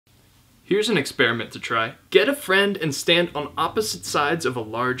Here's an experiment to try. Get a friend and stand on opposite sides of a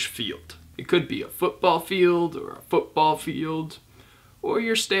large field. It could be a football field or a football field, or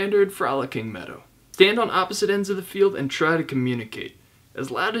your standard frolicking meadow. Stand on opposite ends of the field and try to communicate.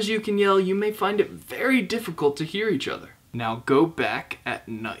 As loud as you can yell, you may find it very difficult to hear each other. Now go back at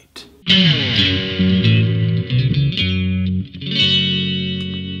night.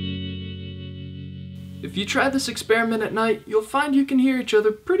 If you try this experiment at night, you'll find you can hear each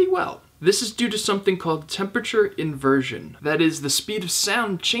other pretty well. This is due to something called temperature inversion. That is, the speed of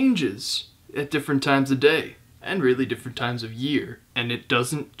sound changes at different times of day, and really different times of year, and it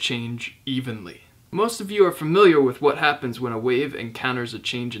doesn't change evenly. Most of you are familiar with what happens when a wave encounters a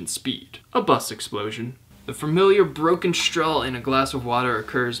change in speed. A bus explosion. The familiar broken straw in a glass of water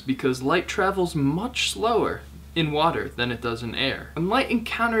occurs because light travels much slower in water than it does in air. When light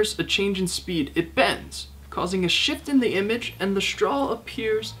encounters a change in speed, it bends, causing a shift in the image, and the straw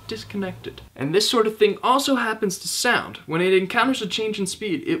appears disconnected. And this sort of thing also happens to sound. When it encounters a change in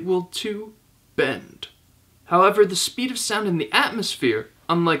speed, it will too bend. However, the speed of sound in the atmosphere,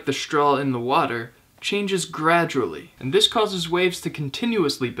 unlike the straw in the water, changes gradually, and this causes waves to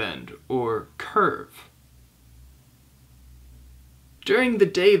continuously bend, or curve. During the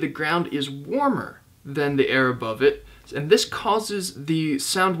day, the ground is warmer than the air above it, and this causes the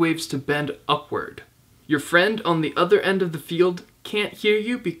sound waves to bend upward. Your friend on the other end of the field can't hear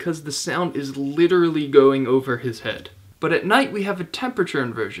you because the sound is literally going over his head. But at night we have a temperature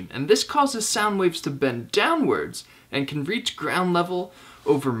inversion, and this causes sound waves to bend downwards and can reach ground level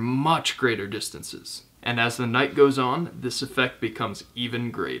over much greater distances. And as the night goes on, this effect becomes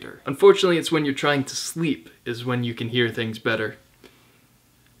even greater. Unfortunately, it's when you're trying to sleep is when you can hear things better.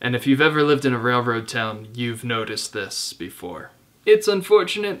 And if you've ever lived in a railroad town, you've noticed this before. It's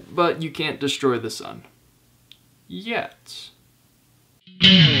unfortunate, but you can't destroy the sun. Yet.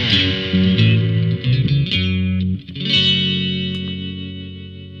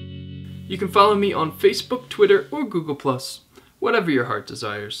 You can follow me on Facebook, Twitter, or Google+, whatever your heart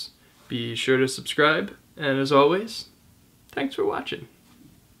desires. Be sure to subscribe, and as always, thanks for watching.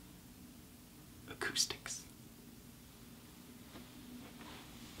 Acoustics.